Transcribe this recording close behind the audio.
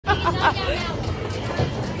Ooh!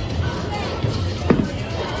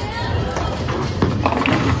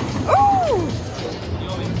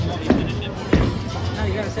 No,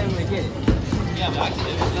 you gotta say I'm gonna get it. Yeah, but I can do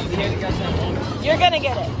it. You gotta say You're gonna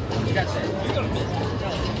get it. You gotta say you're gonna miss it. No.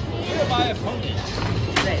 You're my opponent.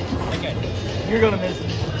 Say it. Okay. You're gonna miss it.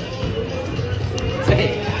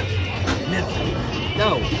 Say it. Miss it.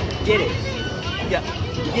 No. Get it. Yeah.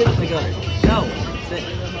 Get the gunner. No. Say it.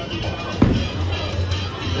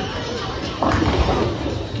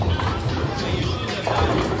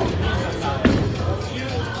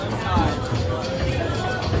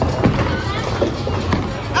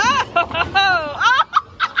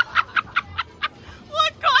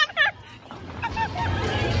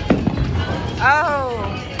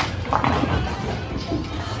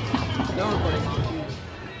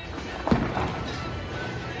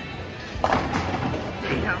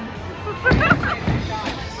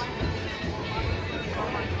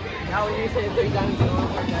 How would you say it 3 times in a row?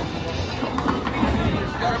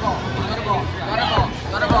 Got a ball. Got a ball. Got a ball.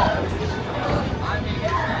 Got a ball.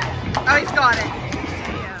 Oh, he's got it.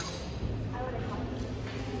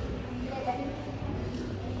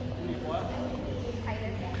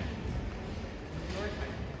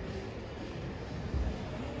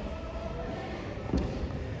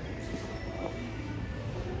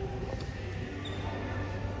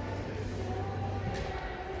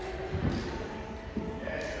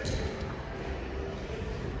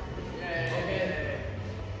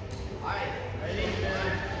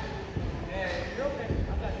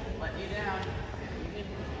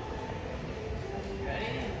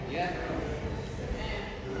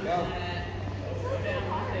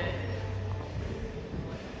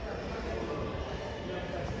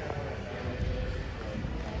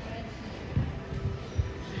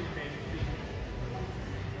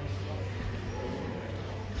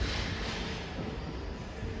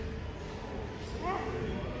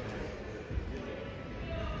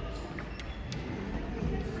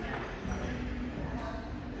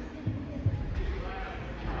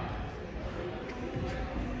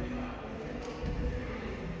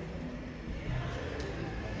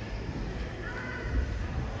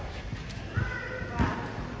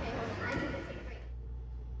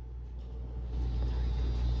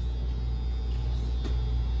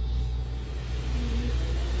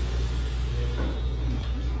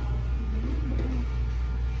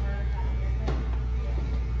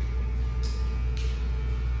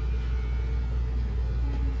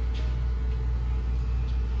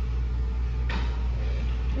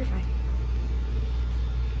 You're fine.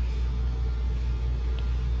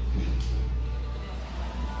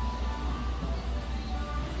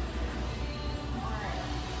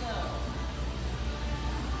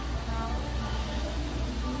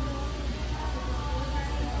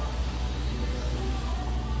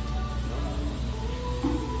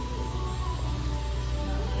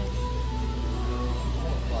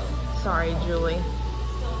 Sorry, Julie.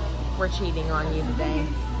 We're cheating on you today.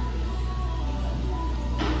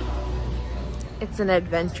 It's an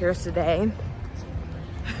adventure today.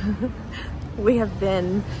 We have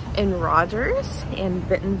been in Rogers and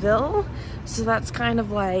Bentonville, so that's kind of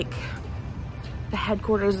like the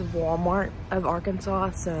headquarters of Walmart of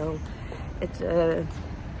Arkansas, so it's a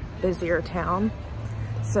busier town.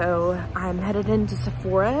 So I'm headed into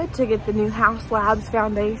Sephora to get the new Haus Labs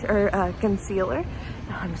foundation or concealer.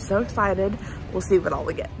 I'm so excited. We'll see what all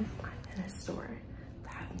we get. I'm in a store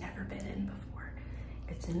that I've never been in before.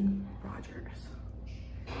 It's in Rogers.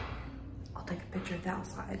 I'll take a picture of the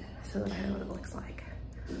outside so that I know what it looks like.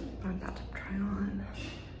 I'm about to try on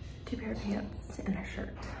 2 pair of pants and a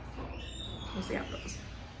shirt. We'll see how it goes.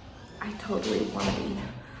 I totally want to be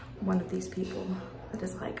one of these people that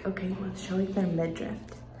is like, okay, with showing their midriff,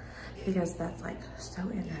 because that's like so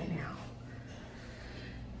in right now.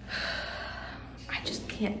 I just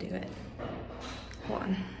can't do it. Hold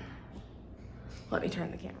on. Let me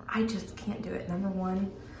turn the camera. I just can't do it. Number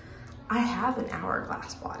one, I have an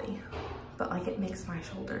hourglass body, but like it makes my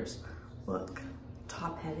shoulders look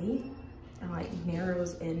top heavy and like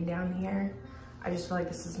narrows in down here. I just feel like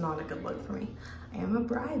this is not a good look for me. I am a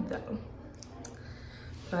bride though.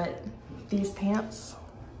 But these pants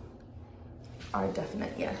are a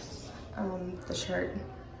definite yes. The shirt,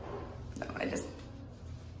 no,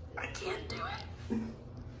 I can't do it.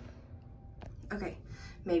 Okay,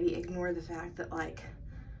 maybe ignore the fact that like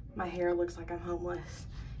my hair looks like I'm homeless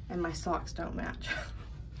and my socks don't match.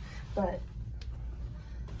 But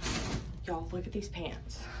y'all, look at these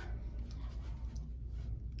pants.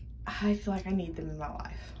 I feel like I need them in my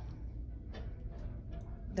life.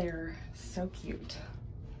 They're so cute.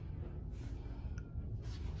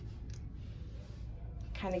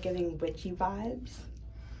 kind of giving witchy vibes.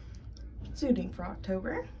 Suiting for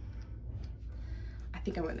October. I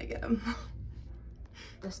think I'm gonna get them.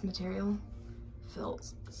 This material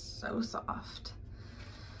feels so soft.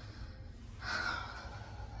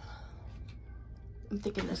 I'm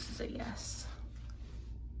thinking this is a yes.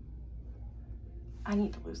 I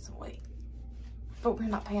need to lose some weight, but we're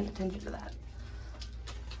not paying attention to that.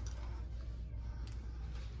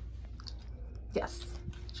 Yes,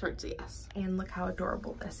 sure it's a yes. And look how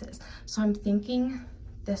adorable this is. So I'm thinking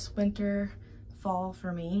this winter, fall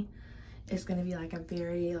for me is gonna be like a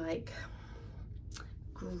very like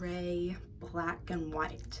gray, black and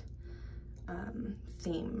white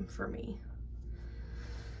theme for me.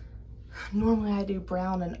 Normally I do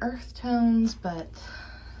brown and earth tones, but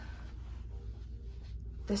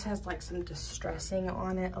this has like some distressing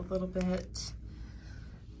on it a little bit.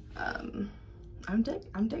 I'm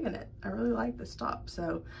digging it. I really like this top.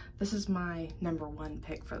 So this is my #1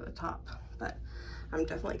 pick for the top, but I'm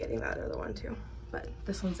definitely getting that other one too. But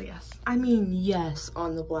this one's a yes. I mean, yes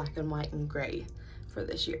on the black and white and gray for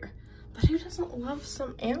this year. But who doesn't love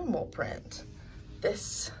some animal print?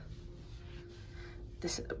 This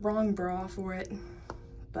wrong bra for it,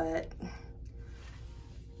 but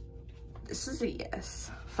this is a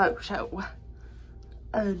yes. Photo.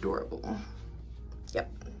 Adorable.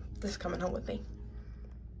 Yep, this is coming home with me.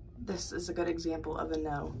 This is a good example of a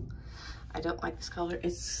no. I don't like this color.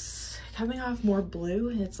 It's coming off more blue.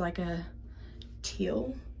 It's like a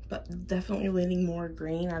teal, but definitely leaning more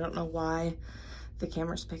green. I don't know why the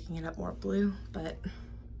camera's picking it up more blue, but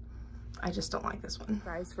I just don't like this one.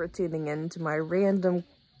 Guys, for tuning in to my random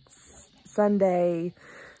Sunday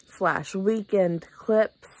 / weekend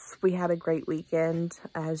clips. We had a great weekend,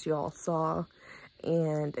 as you all saw.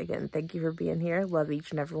 And again, thank you for being here. Love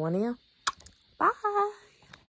each and every one of you. Bye.